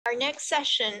Our next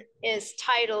session is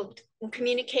titled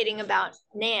Communicating About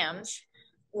NAMs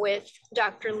with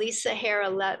Dr. Lisa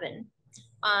Hare-Levin.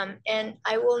 And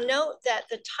I will note that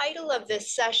the title of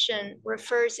this session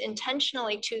refers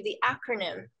intentionally to the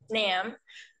acronym NAM,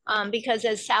 because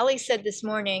as Sally said this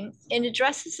morning, it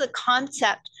addresses a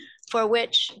concept for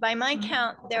which, by my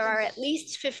count, there are at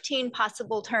least 15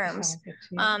 possible terms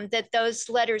that those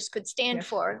letters could stand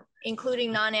for,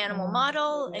 including non-animal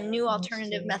model and new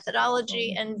alternative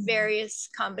methodology and various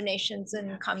combinations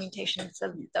and commutations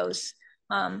of those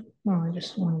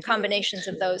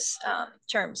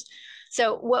terms.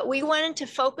 So what we wanted to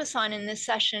focus on in this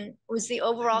session was the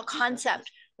overall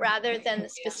concept rather than the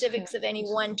specifics of any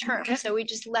one term. So we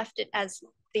just left it as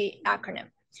the acronym.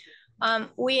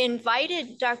 We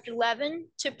invited Dr. Levin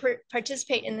to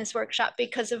participate in this workshop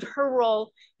because of her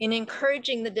role in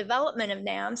encouraging the development of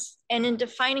NAMs and in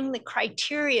defining the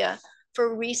criteria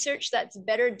for research that's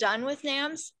better done with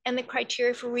NAMs and the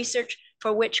criteria for research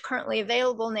for which currently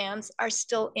available NAMs are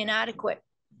still inadequate.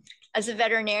 As a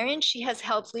veterinarian, she has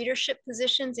held leadership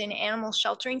positions in animal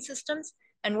sheltering systems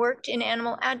and worked in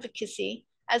animal advocacy,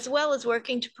 as well as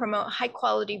working to promote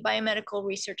high-quality biomedical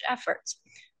research efforts.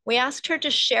 We asked her to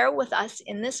share with us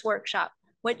in this workshop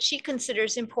what she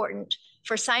considers important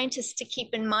for scientists to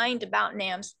keep in mind about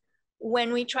NAMs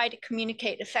when we try to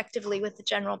communicate effectively with the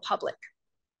general public.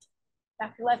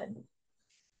 Dr. Levin.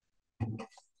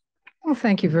 Well,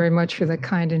 thank you very much for that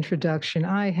kind introduction.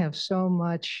 I have so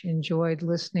much enjoyed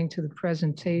listening to the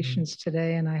presentations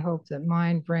today, and I hope that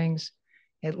mine brings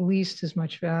at least as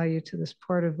much value to this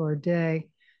part of our day.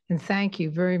 And thank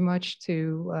you very much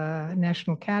to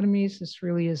National Academies. This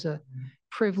really is a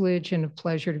privilege and a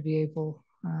pleasure to be able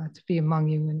to be among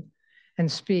you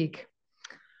and speak.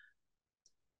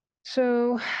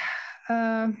 So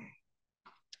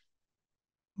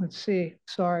let's see,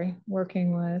 sorry,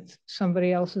 working with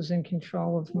somebody else is in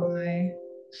control of my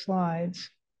slides.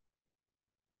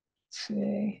 Let's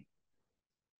see.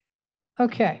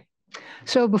 Okay.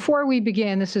 So before we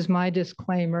begin, this is my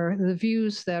disclaimer. The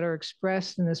views that are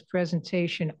expressed in this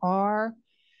presentation are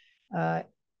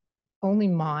only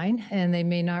mine, and they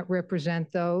may not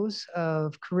represent those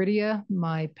of Caridia,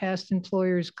 my past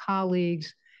employers,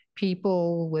 colleagues,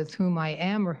 people with whom I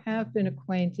am or have been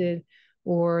acquainted,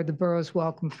 or the Borough's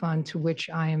Welcome Fund, to which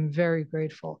I am very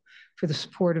grateful for the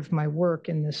support of my work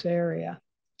in this area.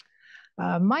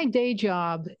 My day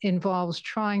job involves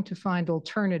trying to find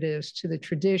alternatives to the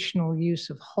traditional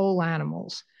use of whole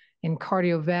animals in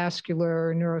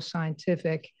cardiovascular,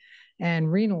 neuroscientific,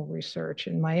 and renal research.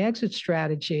 And my exit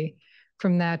strategy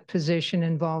from that position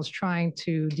involves trying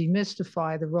to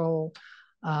demystify the role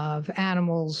of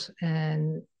animals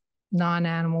and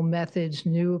non-animal methods,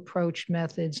 new approach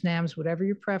methods, NAMs, whatever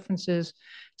your preference is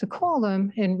to call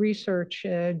them, in research,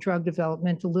 drug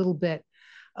development, a little bit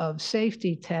of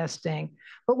safety testing.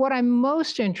 But what I'm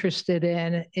most interested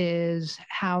in is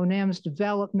how NAMs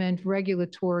development,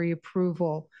 regulatory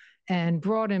approval, and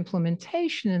broad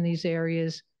implementation in these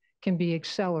areas can be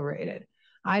accelerated.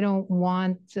 I don't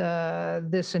want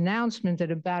this announcement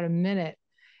at about a minute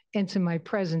into my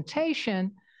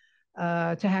presentation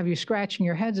to have you scratching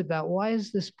your heads about why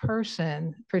is this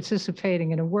person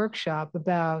participating in a workshop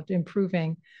about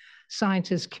improving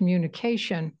scientist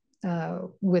communication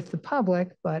with the public,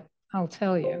 but I'll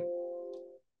tell you,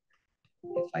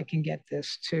 if I can get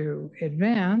this to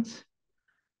advance.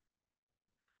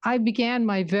 I began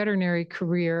my veterinary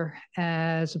career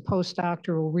as a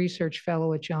postdoctoral research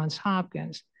fellow at Johns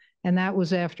Hopkins, and that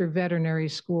was after veterinary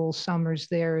school summers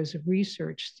there as a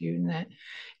research student. It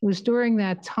was during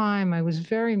that time I was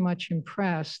very much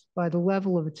impressed by the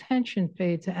level of attention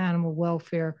paid to animal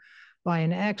welfare by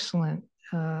an excellent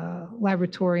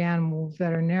laboratory animal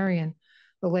veterinarian,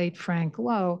 the late Frank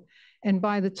Lowe. And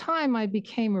by the time I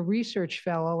became a research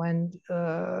fellow and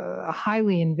a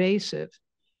highly invasive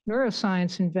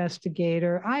neuroscience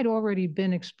investigator, I'd already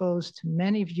been exposed to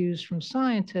many views from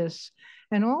scientists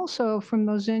and also from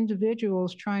those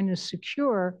individuals trying to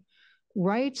secure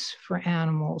rights for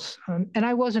animals. And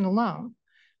I wasn't alone.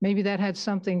 Maybe that had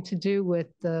something to do with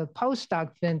the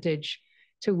postdoc vintage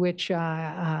to which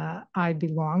I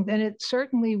belonged. And it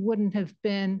certainly wouldn't have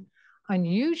been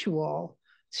unusual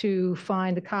to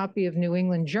find a copy of New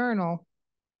England Journal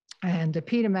and a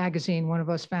PETA magazine, one of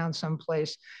us found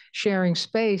someplace, sharing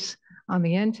space on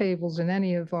the end tables in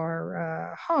any of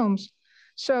our homes.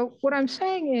 So what I'm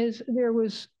saying is there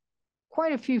was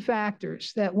quite a few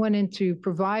factors that went into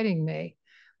providing me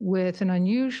with an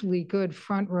unusually good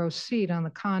front row seat on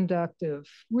the conduct of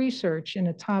research in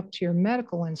a top-tier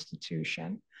medical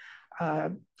institution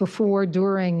before,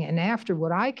 during, and after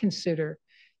what I consider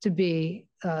to be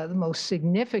the most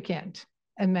significant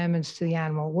amendments to the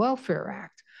Animal Welfare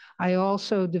Act. I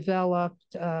also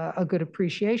developed a good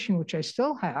appreciation, which I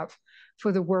still have,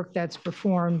 for the work that's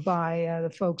performed by the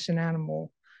folks in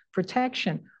animal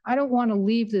protection. I don't want to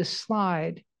leave this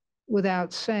slide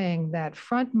without saying that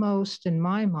frontmost in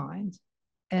my mind,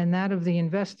 and that of the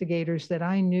investigators that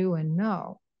I knew and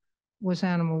know, was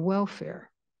animal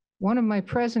welfare. One of my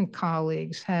present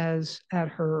colleagues has, at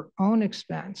her own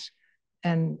expense,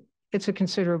 and it's a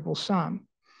considerable sum,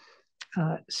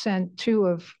 sent 2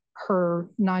 of her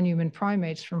non-human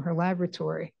primates from her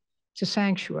laboratory to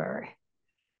sanctuary.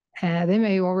 And they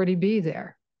may already be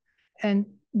there. And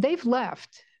they've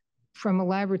left from a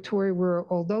laboratory where,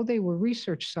 although they were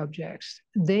research subjects,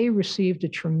 they received a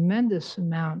tremendous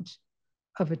amount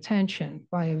of attention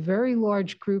by a very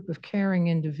large group of caring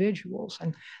individuals.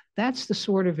 And that's the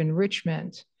sort of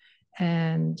enrichment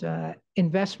and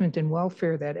investment in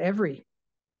welfare that every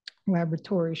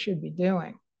laboratory should be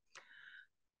doing.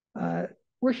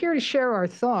 We're here to share our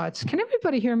thoughts. Can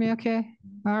everybody hear me okay?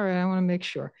 All right, I want to make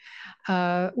sure.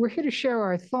 We're here to share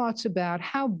our thoughts about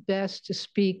how best to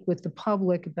speak with the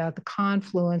public about the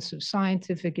confluence of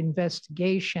scientific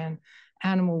investigation,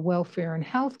 animal welfare, and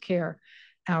healthcare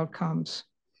outcomes.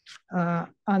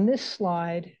 On this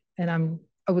slide, and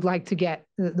I would like to get,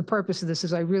 the purpose of this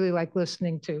is I really like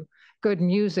listening to good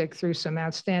music through some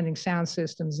outstanding sound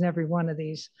systems, and every one of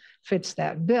these fits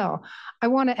that bill. I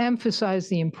want to emphasize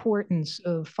the importance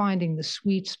of finding the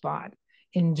sweet spot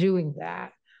in doing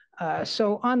that.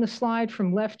 So on the slide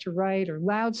from left to right are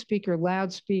loudspeaker,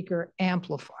 loudspeaker,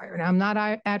 amplifier. Now I'm not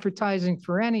advertising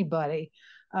for anybody,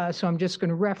 so I'm just going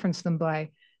to reference them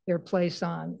by their place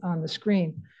on the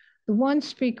screen. The one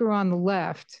speaker on the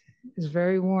left is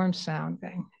very warm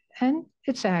sounding, and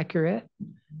it's accurate.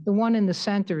 The one in the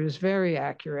center is very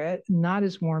accurate, not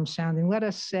as warm sounding. Let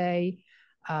us say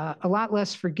a lot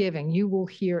less forgiving. You will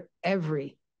hear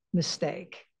every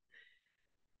mistake.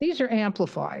 These are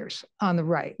amplifiers on the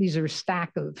right. These are a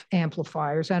stack of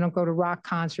amplifiers. I don't go to rock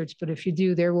concerts, but if you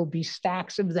do, there will be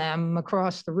stacks of them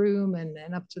across the room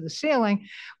and up to the ceiling,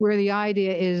 where the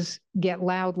idea is get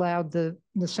loud, the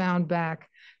sound back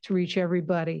to reach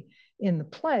everybody in the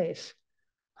place.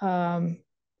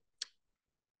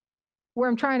 Where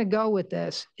I'm trying to go with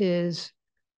this is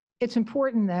it's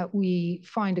important that we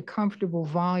find a comfortable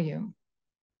volume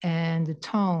and a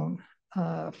tone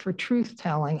for truth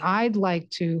telling. I'd like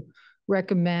to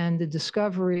recommend a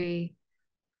discovery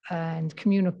and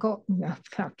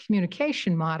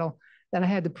communication model that I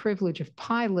had the privilege of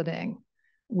piloting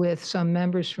with some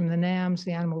members from the NAMS,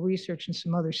 the Animal Research, and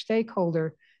some other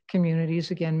stakeholder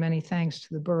communities. Again, many thanks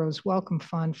to the Borough's Welcome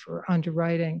Fund for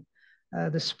underwriting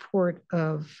the support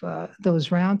of those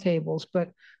roundtables.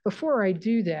 But before I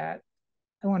do that,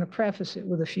 I want to preface it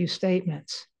with a few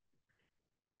statements.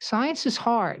 Science is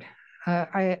hard.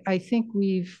 I think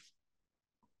we've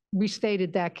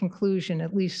restated that conclusion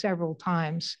at least several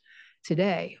times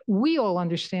today. We all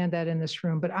understand that in this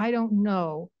room, but I don't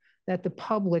know that the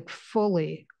public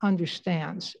fully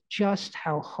understands just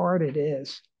how hard it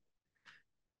is.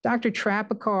 Dr.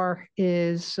 Trapikar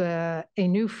is a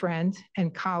new friend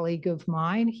and colleague of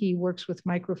mine. He works with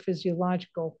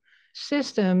microphysiological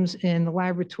systems in the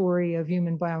Laboratory of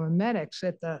Human Biomimetics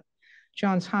at the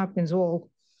Johns Hopkins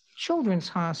All Children's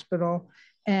Hospital.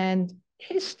 And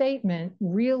his statement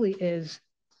really is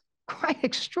quite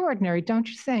extraordinary, don't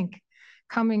you think,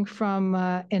 coming from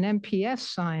an MPS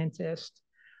scientist?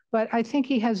 But I think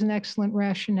he has an excellent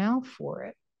rationale for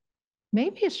it.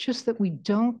 Maybe it's just that we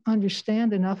don't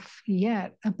understand enough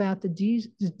yet about the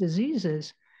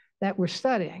diseases that we're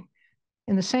studying.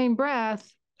 In the same breath,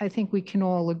 I think we can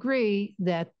all agree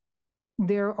that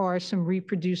there are some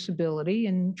reproducibility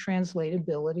and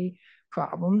translatability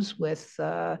problems with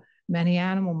many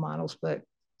animal models, but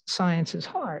science is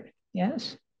hard,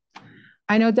 yes?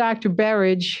 I know Dr.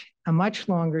 Berridge a much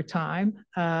longer time.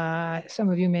 Some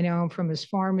of you may know him from his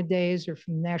pharma days or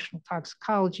from the National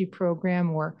Toxicology Program,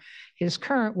 or his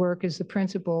current work as the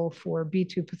principal for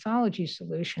B2 Pathology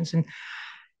Solutions. And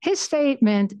his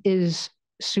statement is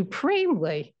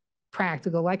supremely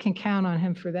practical. I can count on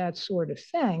him for that sort of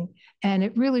thing. And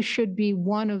it really should be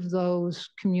one of those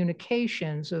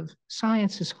communications of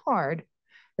science is hard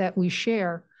that we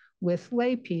share with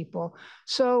lay people.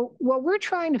 So what we're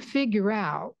trying to figure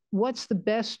out, what's the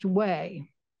best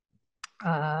way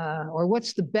or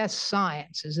what's the best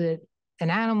science? Is it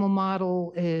an animal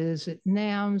model? Is it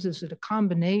NAMS? Is it a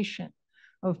combination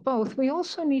of both? We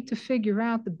also need to figure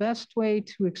out the best way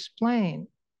to explain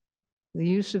the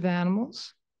use of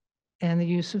animals and the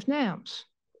use of NAMS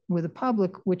with a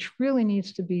public which really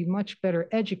needs to be much better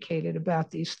educated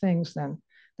about these things than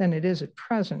than it is at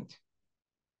present.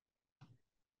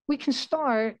 We can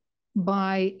start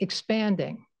by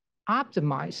expanding,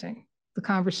 optimizing the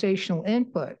conversational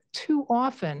input. Too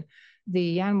often,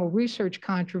 the animal research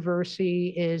controversy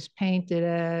is painted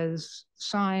as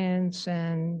science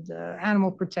and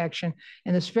animal protection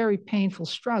and this very painful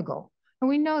struggle. And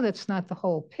we know that's not the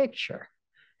whole picture.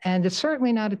 And it's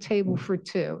certainly not a table for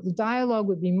two. The dialogue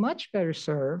would be much better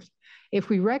served if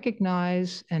we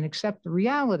recognize and accept the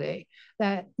reality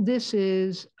that this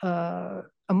is a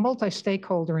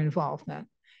multi-stakeholder involvement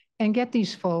and get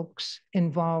these folks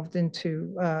involved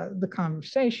into the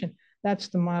conversation. That's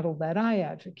the model that I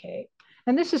advocate.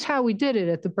 And this is how we did it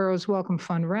at the Burroughs Wellcome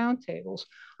Fund roundtables.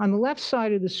 On the left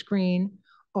side of the screen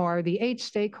are the 8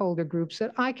 stakeholder groups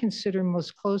that I consider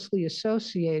most closely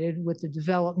associated with the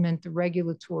development, the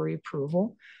regulatory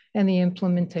approval, and the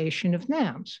implementation of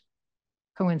NAMs.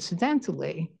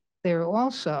 Coincidentally, they're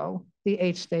also the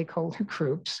 8 stakeholder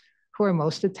groups who are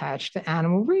most attached to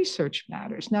animal research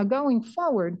matters. Now, going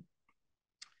forward,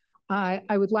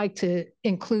 I would like to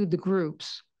include the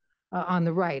groups on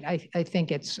the right. I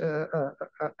think it's a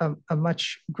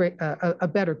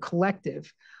better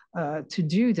collective to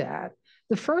do that.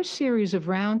 The first series of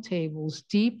roundtables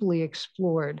deeply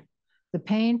explored the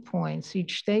pain points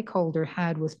each stakeholder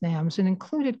had with NAMs and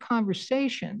included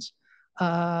conversations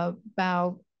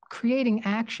about creating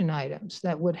action items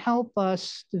that would help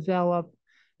us develop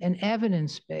an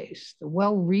evidence-based,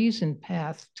 well-reasoned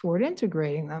path toward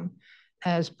integrating them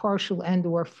as partial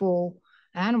and/or full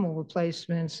animal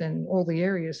replacements in all the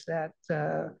areas that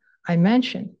I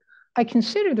mentioned. I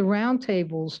consider the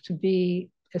roundtables to be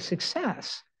a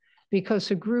success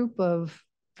because a group of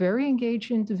very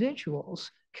engaged individuals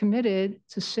committed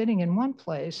to sitting in one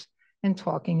place and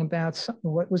talking about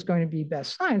what was going to be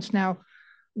best science. Now,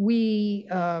 we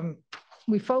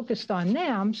focused on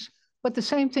NAMs, but the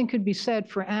same thing could be said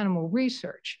for animal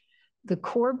research. The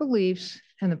core beliefs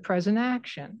and the present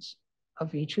actions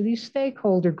of each of these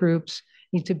stakeholder groups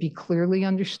need to be clearly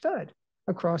understood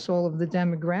across all of the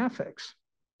demographics.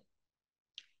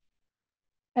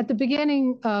 At the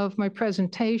beginning of my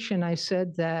presentation, I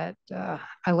said that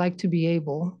I like to be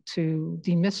able to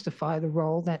demystify the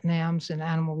role that NAMs and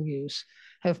animal use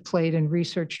have played in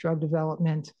research, drug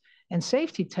development, and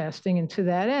safety testing. And to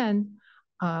that end,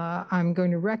 I'm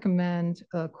going to recommend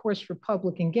a course for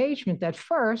public engagement that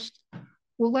first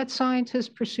will let scientists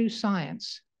pursue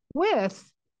science with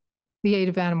the aid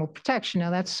of animal protection.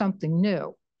 Now, that's something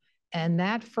new. And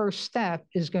that first step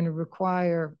is going to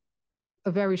require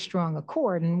a very strong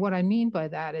accord. And what I mean by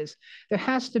that is there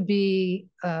has to be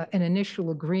an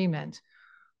initial agreement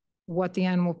what the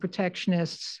animal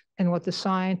protectionists and what the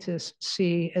scientists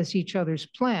see as each other's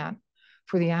plan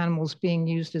for the animals being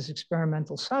used as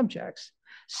experimental subjects.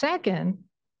 Second,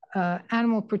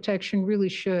 animal protection really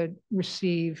should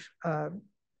receive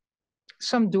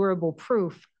some durable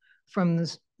proof from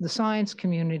the science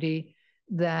community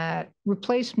that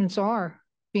replacements are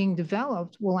being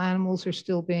developed while animals are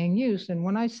still being used. And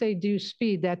when I say due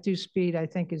speed, that due speed, I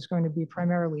think, is going to be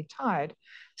primarily tied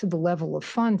to the level of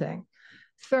funding.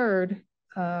 Third,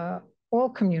 all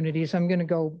communities, I'm going to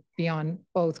go beyond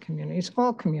both communities,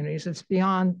 all communities, it's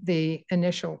beyond the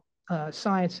initial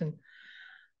science and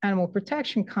animal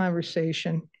protection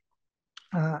conversation,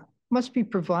 must be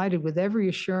provided with every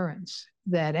assurance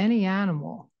that any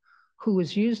animal who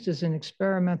is used as an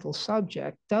experimental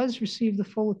subject does receive the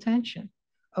full attention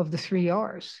of the 3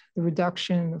 R's, the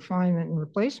reduction, refinement, and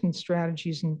replacement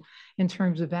strategies in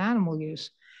terms of animal use.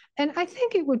 And I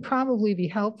think it would probably be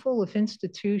helpful if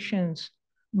institutions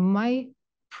might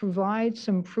provide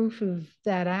some proof of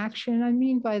that action. I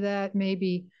mean by that,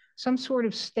 maybe some sort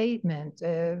of statement,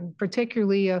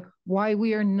 particularly why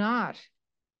we are not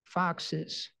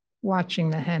foxes watching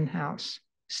the hen house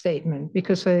statement,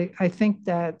 because I think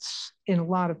that's in a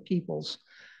lot of people's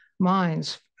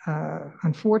minds,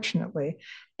 unfortunately.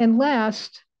 And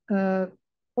last,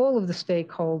 all of the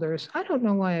stakeholders, I don't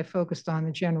know why I focused on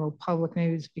the general public,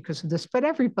 maybe it's because of this, but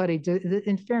everybody,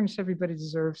 in fairness, everybody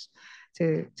deserves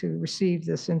to receive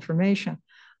this information.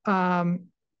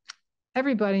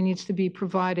 Everybody needs to be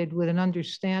provided with an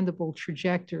understandable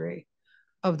trajectory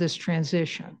of this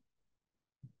transition.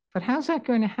 But how's that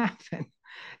going to happen?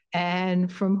 And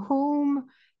from whom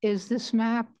is this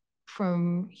map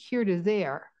from here to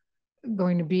there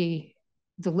going to be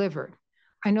delivered?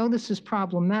 I know this is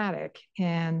problematic,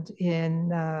 and in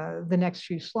the next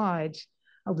few slides,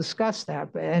 I'll discuss that,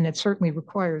 and it certainly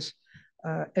requires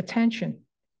attention.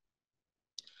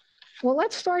 Well,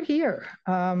 let's start here.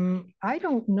 I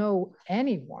don't know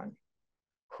anyone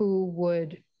who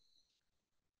would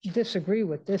disagree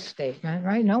with this statement,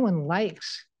 right? No one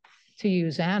likes to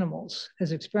use animals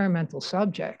as experimental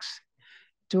subjects.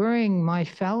 During my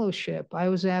fellowship, I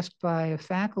was asked by a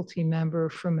faculty member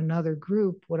from another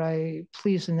group, would I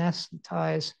please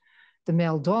anesthetize the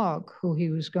male dog who he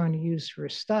was going to use for a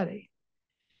study.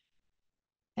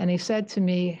 And he said to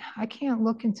me, I can't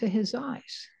look into his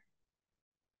eyes.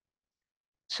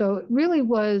 So it really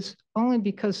was only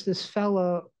because this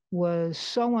fellow was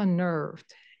so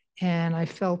unnerved, and I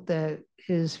felt that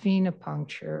his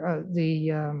venipuncture,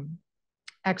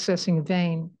 accessing a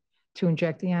vein to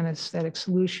inject the anesthetic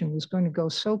solution, was going to go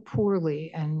so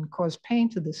poorly and cause pain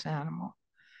to this animal,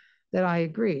 that I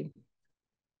agreed.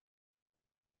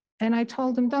 And I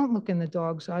told him, don't look in the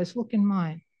dog's eyes, look in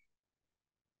mine.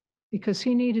 Because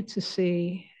he needed to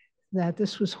see that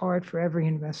this was hard for every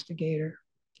investigator.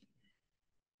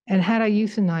 And had I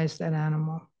euthanized that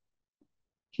animal,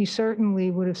 he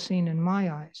certainly would have seen in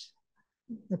my eyes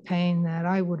the pain that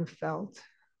I would have felt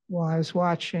while I was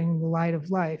watching the light of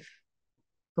life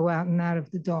go out and out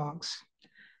of the dogs.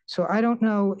 So I don't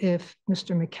know if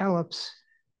Mr. McKellips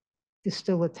is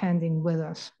still attending with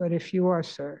us, but if you are,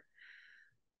 sir,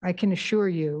 I can assure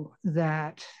you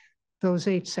that those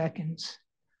 8 seconds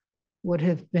would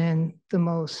have been the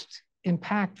most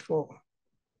impactful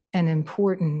and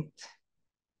important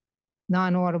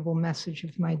non-audible message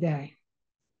of my day.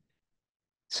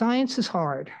 Science is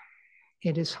hard.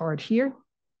 It is hard here,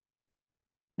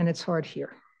 and it's hard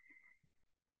here.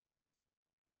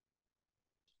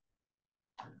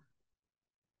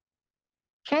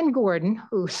 Ken Gordon,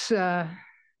 who's the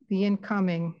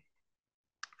incoming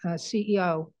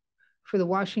CEO for the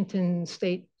Washington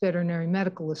State Veterinary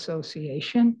Medical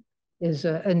Association, is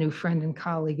a new friend and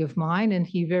colleague of mine, and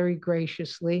he very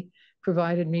graciously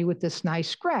provided me with this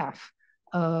nice graph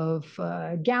of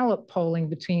Gallup polling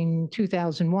between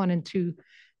 2001 and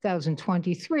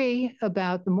 2023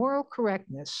 about the moral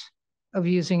correctness of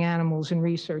using animals in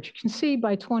research. You can see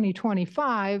by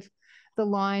 2025, the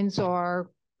lines are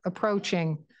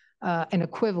approaching an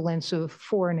equivalence of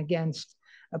for and against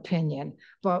opinion.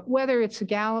 But whether it's a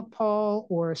Gallup poll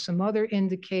or some other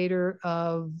indicator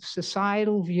of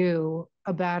societal view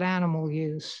about animal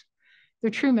use, the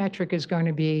true metric is going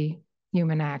to be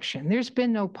human action. There's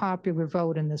been no popular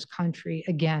vote in this country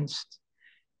against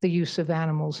the use of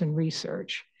animals in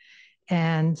research.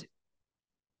 And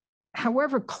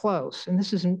however close, and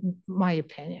this is my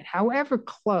opinion, however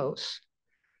close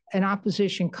an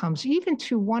opposition comes, even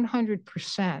to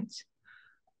 100%,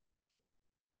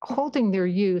 holding their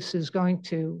use is going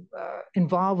to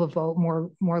involve a vote,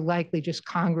 more likely just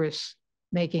Congress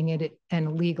making it an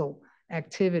illegal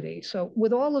activity. So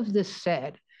with all of this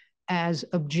said, as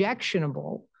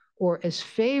objectionable or as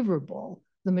favorable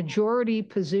the majority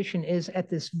position is at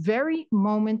this very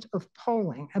moment of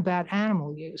polling about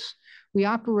animal use, we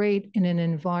operate in an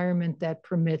environment that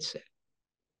permits it.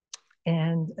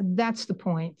 And that's the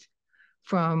point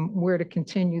from where to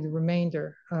continue the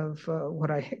remainder of what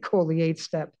I call the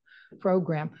 8-step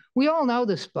program. We all know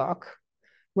this book.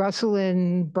 Russell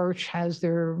and Birch has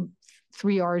their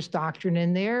 3 R's doctrine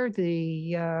in there,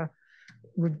 the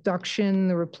reduction,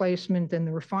 the replacement, and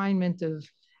the refinement of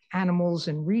animals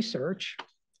in research.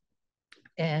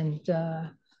 And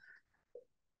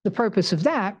the purpose of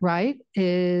that, right,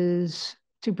 is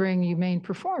to bring humane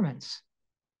performance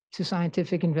to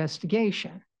scientific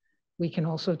investigation. We can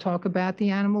also talk about the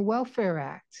Animal Welfare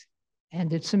Act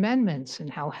and its amendments and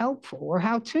how helpful or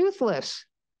how toothless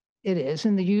it is.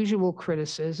 And the usual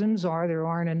criticisms are there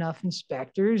aren't enough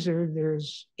inspectors, or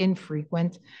there's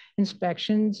infrequent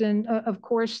inspections. And of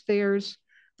course, there's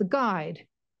the guide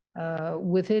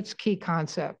with its key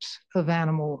concepts of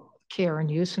animal care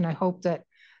and use. And I hope that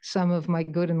some of my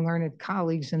good and learned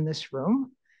colleagues in this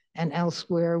room and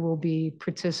elsewhere will be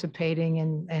participating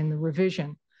in the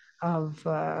revision of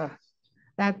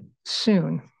that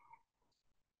soon.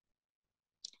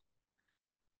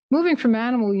 Moving from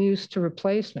animal use to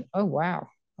replacement. Oh, wow.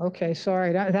 Okay,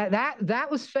 sorry, that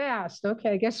was fast. Okay,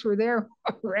 I guess we're there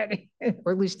already,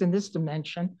 or at least in this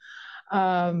dimension.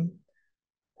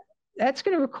 That's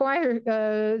going to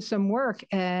require some work,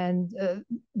 and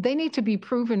they need to be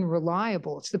proven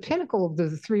reliable. It's the pinnacle of the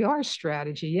 3R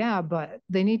strategy, yeah, but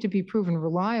they need to be proven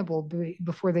reliable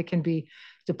before they can be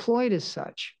deployed as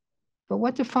such. But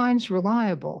what defines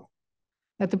reliable?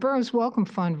 At the Burroughs Wellcome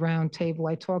Fund Roundtable,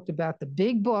 I talked about the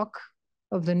big book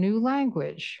of the new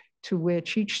language to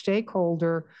which each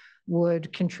stakeholder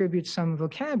would contribute some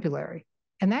vocabulary.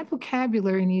 And that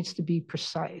vocabulary needs to be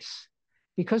precise,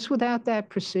 because without that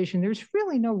precision, there's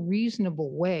really no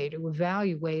reasonable way to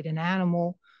evaluate an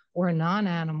animal or a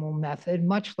non-animal method,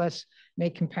 much less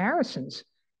make comparisons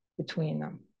between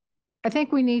them. I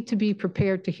think we need to be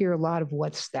prepared to hear a lot of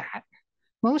what's that.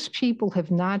 Most people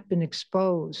have not been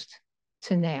exposed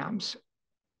to NAMs.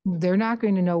 They're not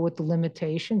going to know what the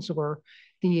limitations or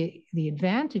the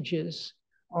advantages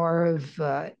are of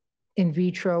in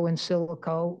vitro, in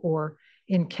silico, or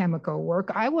in chemical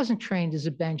work. I wasn't trained as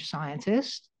a bench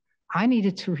scientist. I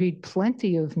needed to read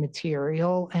plenty of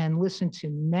material and listen to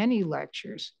many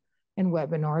lectures and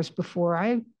webinars before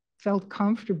I felt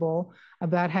comfortable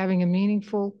about having a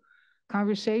meaningful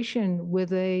conversation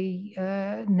with a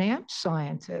NAMP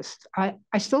scientist. I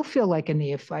still feel like a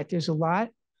neophyte. There's a lot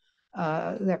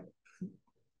that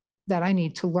I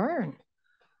need to learn.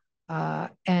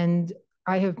 And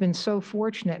I have been so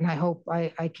fortunate, and I hope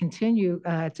I continue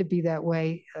to be that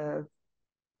way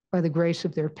by the grace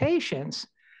of their patience,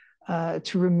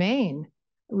 to remain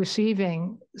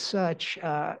receiving such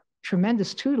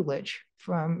tremendous tutelage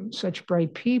from such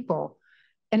bright people.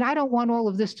 And I don't want all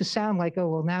of this to sound like, oh,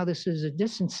 well, now this is a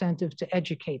disincentive to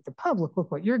educate the public.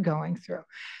 Look what you're going through.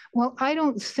 Well, I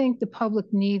don't think the public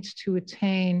needs to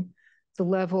attain the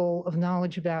level of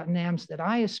knowledge about NAMs that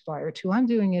I aspire to. I'm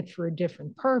doing it for a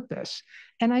different purpose.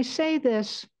 And I say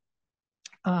this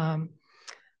from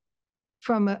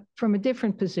a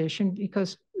different position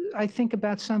because I think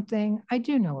about something I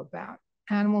do know about,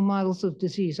 animal models of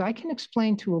disease. I can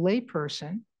explain to a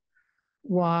layperson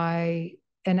why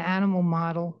an animal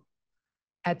model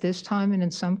at this time and in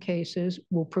some cases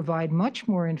will provide much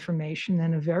more information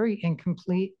than a very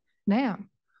incomplete NAM.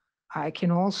 I can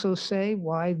also say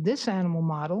why this animal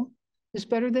model is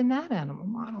better than that animal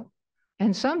model.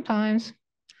 And sometimes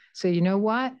say, you know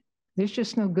what? There's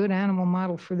just no good animal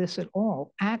model for this at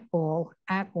all, at all,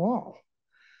 at all.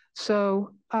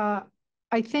 So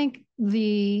I think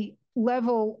the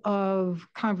level of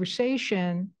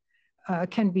conversation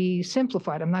can be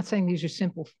simplified. I'm not saying these are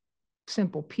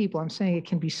simple people. I'm saying it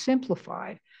can be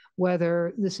simplified,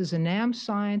 whether this is a NAM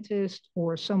scientist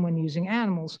or someone using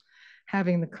animals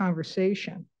having the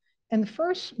conversation. And the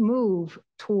first move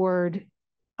toward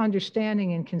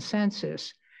understanding and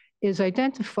consensus is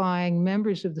identifying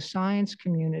members of the science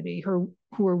community who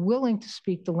are willing to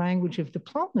speak the language of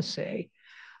diplomacy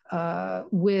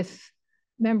with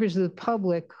members of the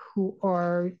public who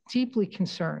are deeply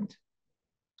concerned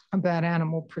about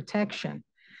animal protection.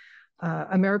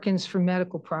 Americans for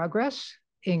Medical Progress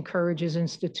encourages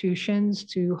institutions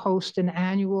to host an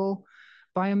annual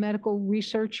Biomedical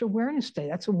Research Awareness Day.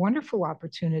 That's a wonderful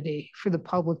opportunity for the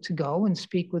public to go and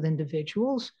speak with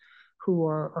individuals who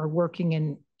are working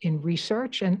in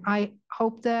research. And I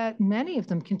hope that many of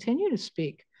them continue to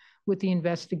speak with the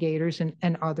investigators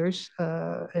and others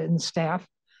and staff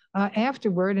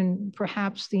afterward, and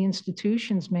perhaps the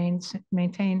institutions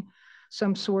maintain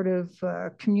some sort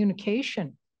of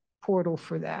communication portal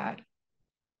for that.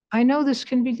 I know this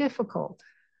can be difficult,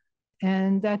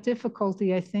 and that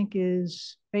difficulty, I think,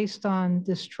 is based on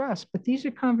distrust, but these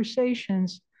are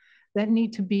conversations that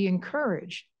need to be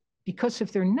encouraged, because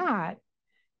if they're not,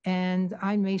 and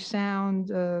I may sound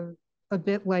a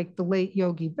bit like the late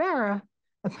Yogi Berra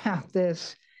about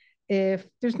this, if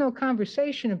there's no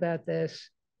conversation about this,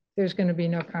 there's going to be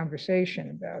no conversation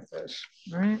about this,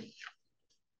 right?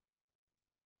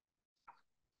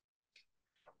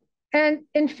 And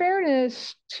in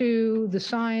fairness to the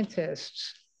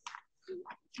scientists,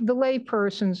 the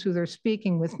laypersons who they're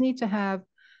speaking with need to have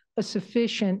a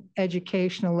sufficient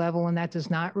educational level, and that does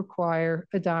not require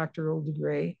a doctoral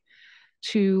degree,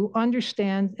 to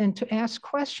understand and to ask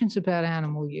questions about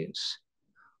animal use.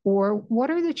 Or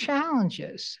what are the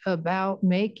challenges about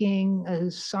making a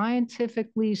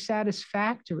scientifically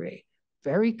satisfactory,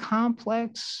 very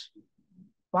complex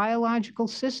biological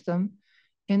system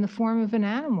in the form of an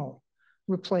animal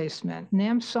replacement?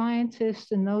 NAM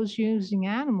scientists and those using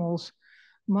animals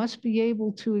must be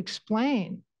able to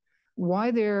explain why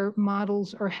their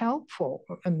models are helpful,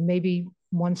 and maybe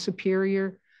one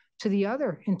superior to the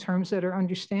other in terms that are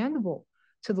understandable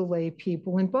to the lay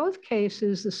people. In both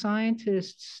cases, the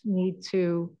scientists need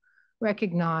to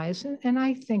recognize, and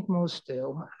I think most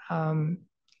do,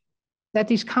 that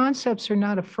these concepts are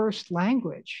not a first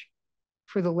language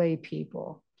for the lay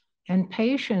people. And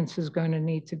patience is going to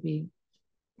need to be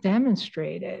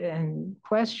demonstrated, and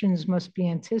questions must be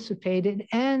anticipated,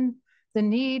 and the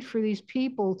need for these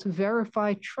people to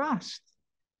verify trust,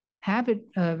 have it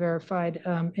verified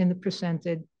in the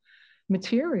presented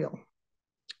material.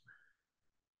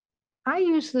 I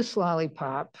use this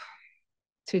lollipop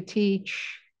to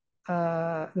teach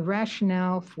the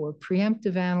rationale for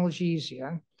preemptive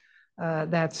analgesia,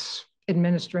 that's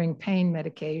administering pain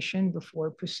medication before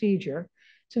a procedure,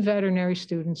 to veterinary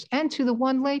students and to the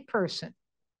one lay person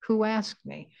who asked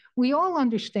me. We all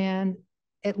understand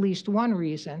at least one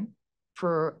reason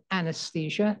for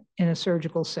anesthesia in a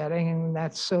surgical setting, and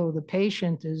that's so the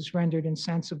patient is rendered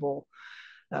insensible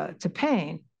to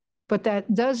pain. But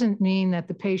that doesn't mean that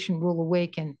the patient will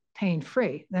awaken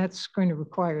pain-free. That's going to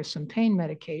require some pain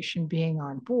medication being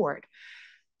on board.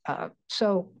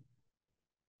 So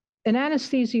an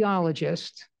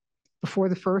anesthesiologist, before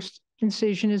the first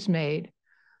incision is made,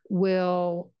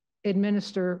 will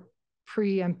administer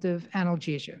preemptive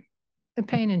analgesia, a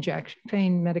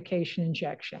pain medication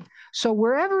injection. So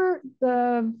wherever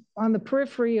on the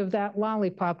periphery of that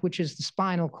lollipop, which is the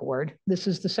spinal cord, this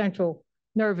is the central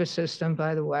nervous system,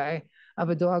 by the way, of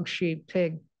a dog, sheep,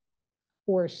 pig,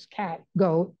 horse, cat,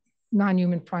 goat,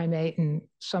 non-human primate, and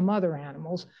some other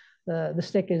animals. The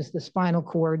stick is the spinal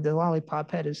cord, the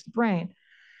lollipop head is the brain.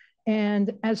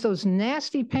 And as those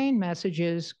nasty pain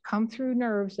messages come through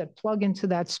nerves that plug into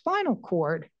that spinal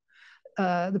cord,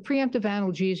 the preemptive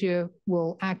analgesia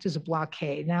will act as a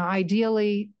blockade. Now,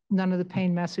 ideally, none of the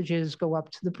pain messages go up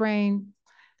to the brain.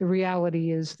 The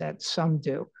reality is that some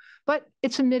do, but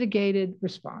it's a mitigated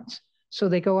response. So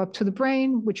they go up to the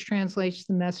brain, which translates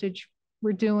the message,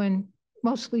 we're doing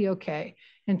mostly okay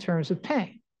in terms of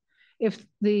pain. If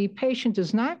the patient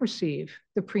does not receive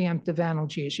the preemptive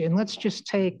analgesia, and let's just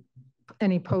take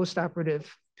any postoperative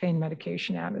pain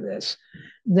medication out of this,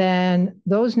 then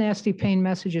those nasty pain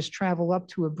messages travel up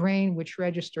to a brain which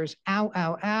registers ow,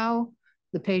 ow, ow.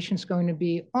 The patient's going to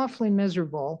be awfully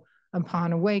miserable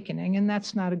upon awakening, and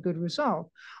that's not a good result.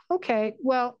 Okay,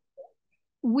 well,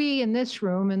 we in this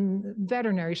room and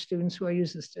veterinary students who I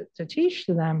use this to teach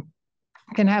to them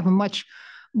can have a much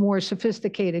more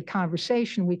sophisticated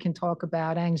conversation. We can talk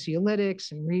about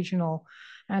anxiolytics and regional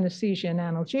anesthesia and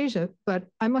analgesia, but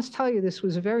I must tell you, this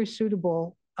was a very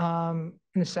suitable and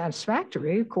a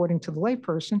satisfactory, according to the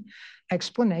layperson,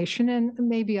 explanation. And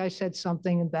maybe I said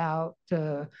something about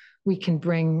we can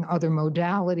bring other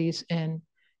modalities in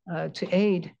to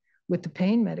aid with the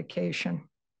pain medication.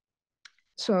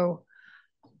 So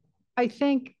I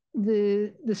think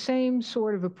the same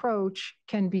sort of approach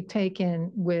can be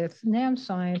taken with NAM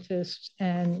scientists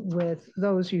and with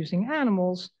those using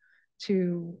animals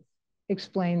to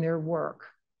explain their work.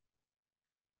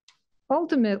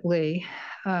 Ultimately,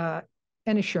 an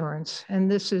assurance,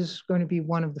 and this is going to be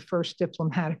one of the first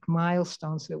diplomatic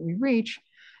milestones that we reach,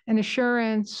 an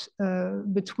assurance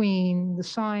between the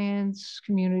science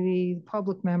community, the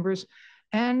public members,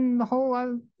 and the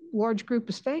whole large group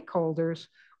of stakeholders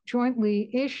jointly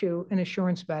issue an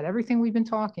assurance about everything we've been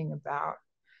talking about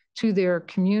to their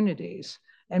communities.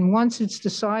 And once it's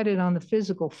decided on the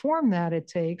physical form that it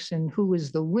takes and who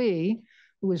is the we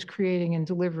who is creating and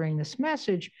delivering this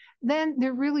message, then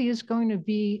there really is going to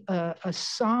be a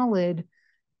solid,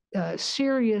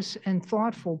 serious and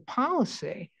thoughtful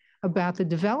policy about the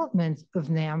development of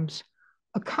NAMs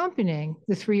accompanying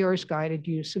the 3 R's guided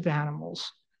use of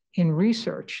animals in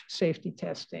research, safety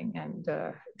testing, and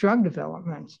drug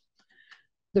development.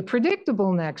 The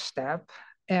predictable next step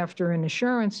after an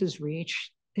assurance is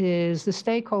reached is the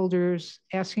stakeholders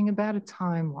asking about a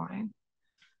timeline.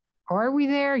 Are we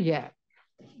there yet?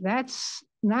 That's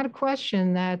not a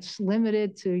question that's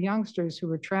limited to youngsters who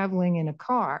are traveling in a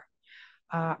car.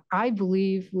 I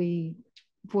believe we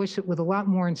voice it with a lot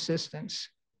more insistence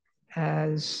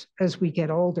as we get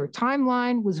older.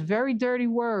 Timeline was a very dirty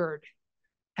word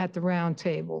at the round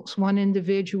tables. One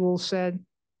individual said,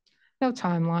 no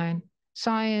timeline.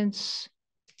 Science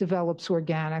develops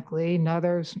organically. And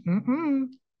others,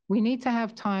 we need to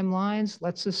have timelines.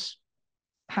 Let's just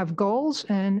have goals,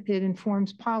 and it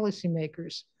informs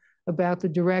policymakers about the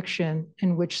direction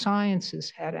in which science is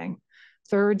heading.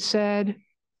 Third said,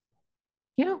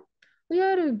 we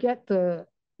ought to get the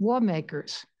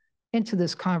lawmakers into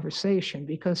this conversation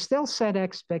because they'll set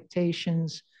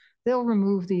expectations. They'll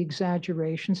remove the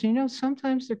exaggerations.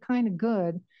 Sometimes they're kind of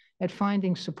good at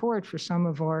finding support for some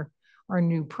of our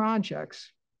new projects.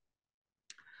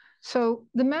 So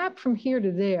the map from here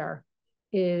to there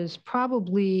is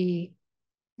probably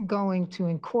going to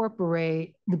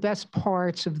incorporate the best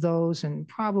parts of those and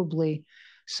probably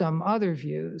some other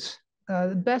views.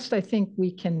 The best I think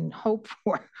we can hope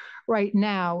for right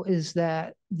now is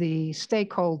that the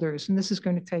stakeholders, and this is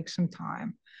going to take some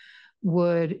time,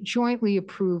 would jointly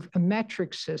approve a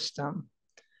metric system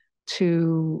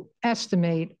to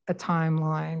estimate a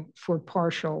timeline for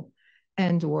partial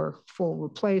and/or full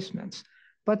replacements.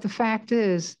 But the fact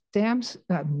is, NAMs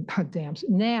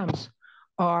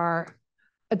are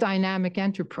a dynamic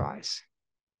enterprise.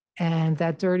 And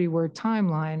that dirty word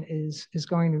timeline is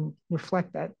going to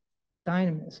reflect that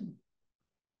dynamism.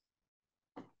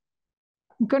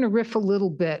 I'm going to riff a little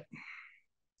bit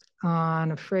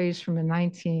on a phrase from a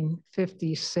 1950s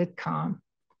sitcom.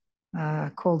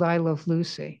 called I Love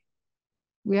Lucy.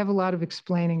 We have a lot of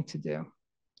explaining to do.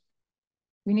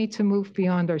 We need to move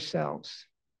beyond ourselves.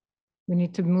 We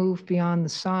need to move beyond the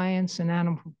science and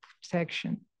animal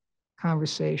protection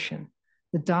conversation.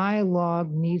 The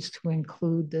dialogue needs to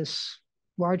include this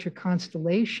larger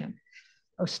constellation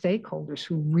of stakeholders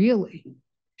who really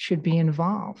should be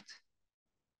involved.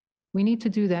 We need to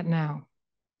do that now,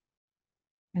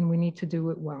 and we need to do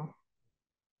it well.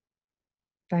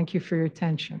 Thank you for your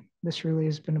attention. This really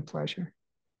has been a pleasure.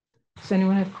 Does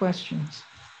anyone have questions?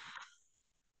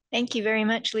 Thank you very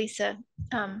much, Lisa.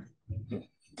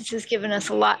 This has given us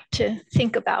a lot to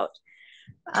think about.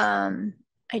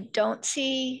 I don't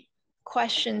see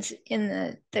questions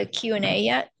in the Q&A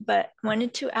yet, but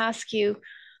wanted to ask you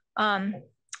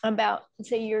about,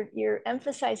 say, you're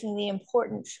emphasizing the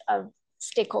importance of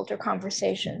stakeholder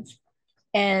conversations.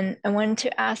 And I wanted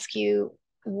to ask you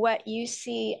what you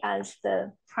see as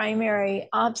the primary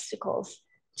obstacles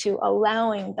to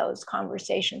allowing those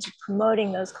conversations,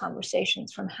 promoting those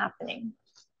conversations from happening.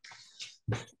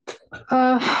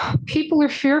 People are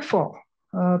fearful.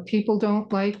 People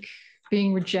don't like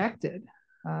being rejected.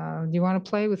 Do you want to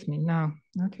play with me? No.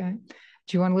 Okay.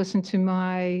 Do you want to listen to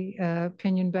my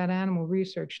opinion about animal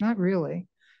research? Not really.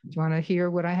 Do you want to hear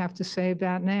what I have to say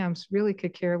about NAMS? Really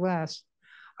could care less.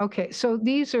 Okay, so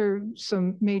these are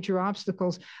some major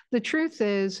obstacles. The truth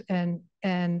is, and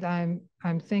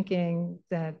I'm thinking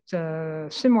that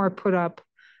Simar put up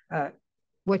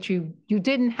what you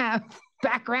didn't have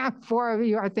background for.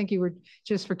 I think you were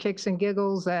just for kicks and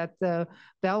giggles at the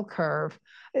bell curve,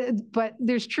 but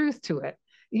there's truth to it.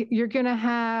 You're going to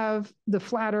have the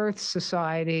Flat Earth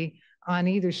Society on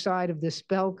either side of this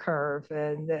bell curve,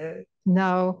 and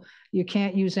no, you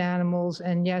can't use animals,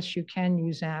 and yes, you can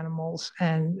use animals,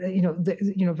 and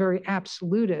very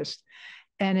absolutist,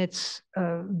 and it's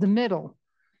the middle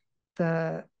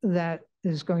that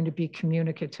is going to be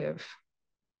communicative.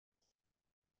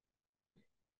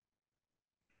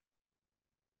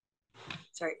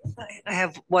 Sorry, I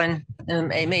have one,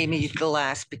 and it may be the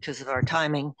last because of our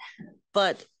timing.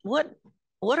 But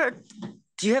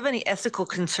do you have any ethical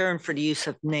concern for the use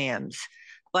of NAMs?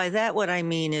 By that, what I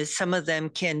mean is some of them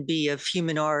can be of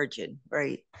human origin,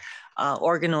 right?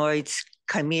 Organoids,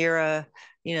 chimera.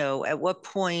 At what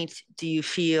point do you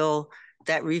feel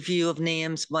that review of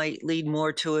NAMs might lead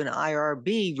more to an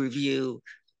IRB review,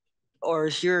 or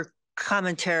is your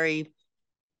commentary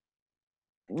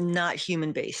not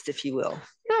human-based, if you will?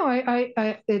 No,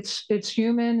 it's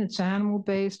human, it's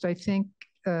animal-based. I think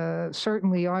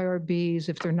certainly IRBs,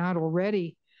 if they're not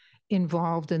already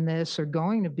involved in this, are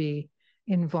going to be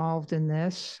involved in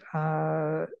this.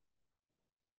 I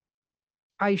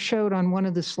showed on one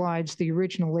of the slides the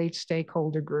original 8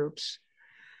 stakeholder groups.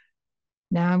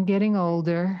 Now I'm getting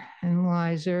older and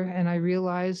wiser, and I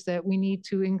realize that we need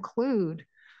to include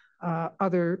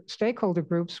other stakeholder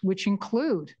groups, which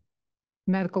include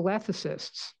medical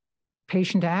ethicists,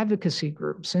 patient advocacy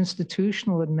groups,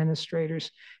 institutional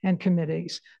administrators, and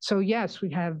committees. So yes,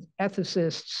 we have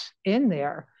ethicists in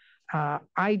there.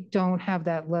 I don't have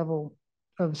that level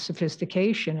of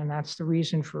sophistication, and that's the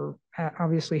reason for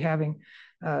obviously having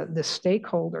the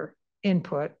stakeholder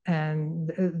input,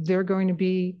 and they're going to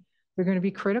be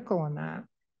critical on that.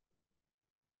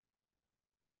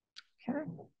 Okay.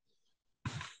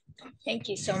 Thank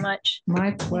you so much.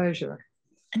 My pleasure.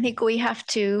 I think we have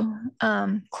to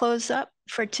close up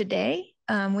for today.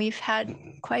 We've had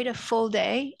quite a full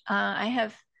day. I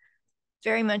have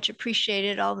very much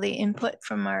appreciated all the input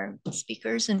from our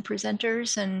speakers and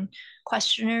presenters and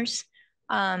questioners.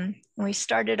 We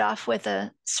started off with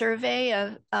a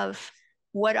survey of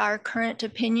what are current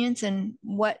opinions and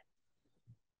what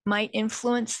might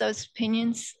influence those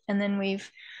opinions. And then we've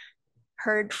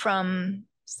heard from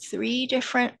 3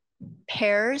 different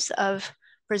pairs of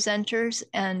presenters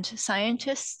and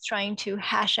scientists trying to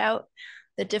hash out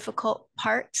the difficult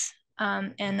parts,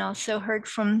 and also heard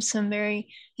from some very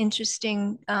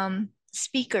interesting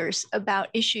speakers about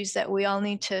issues that we all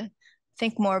need to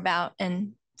think more about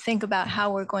and think about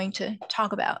how we're going to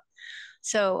talk about.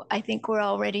 So I think we're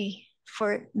all ready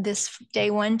for this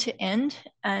day 1 to end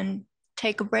and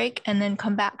take a break and then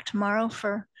come back tomorrow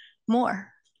for more.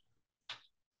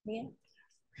 Yeah.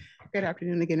 Good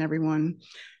afternoon again, everyone.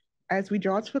 As we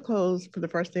draw to a close for the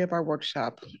first day of our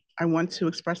workshop, I want to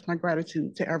express my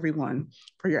gratitude to everyone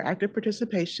for your active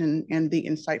participation and the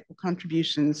insightful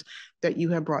contributions that you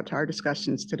have brought to our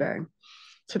discussions today.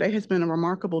 Today has been a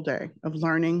remarkable day of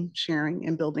learning, sharing,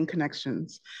 and building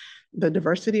connections. The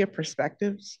diversity of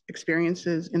perspectives,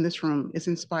 experiences in this room is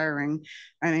inspiring,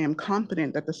 and I am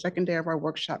confident that the second day of our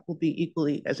workshop will be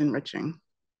equally as enriching.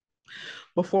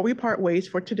 Before we part ways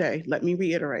for today, let me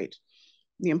reiterate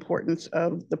the importance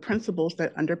of the principles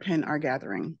that underpin our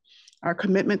gathering. Our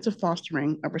commitment to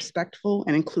fostering a respectful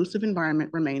and inclusive environment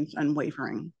remains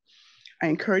unwavering. I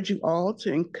encourage you all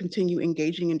to continue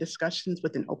engaging in discussions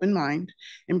with an open mind,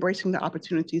 embracing the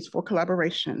opportunities for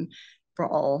collaboration for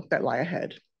all that lie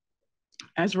ahead.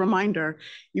 As a reminder,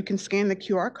 you can scan the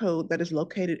QR code that is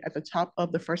located at the top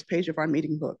of the first page of our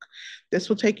meeting book. This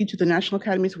will take you to the National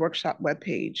Academies Workshop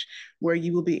webpage, where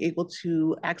you will be able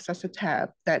to access a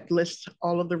tab that lists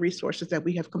all of the resources that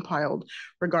we have compiled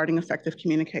regarding effective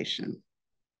communication.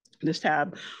 This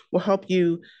tab will help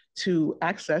you to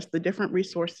access the different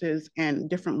resources and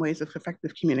different ways of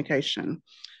effective communication.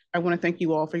 I want to thank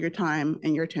you all for your time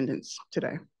and your attendance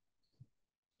today.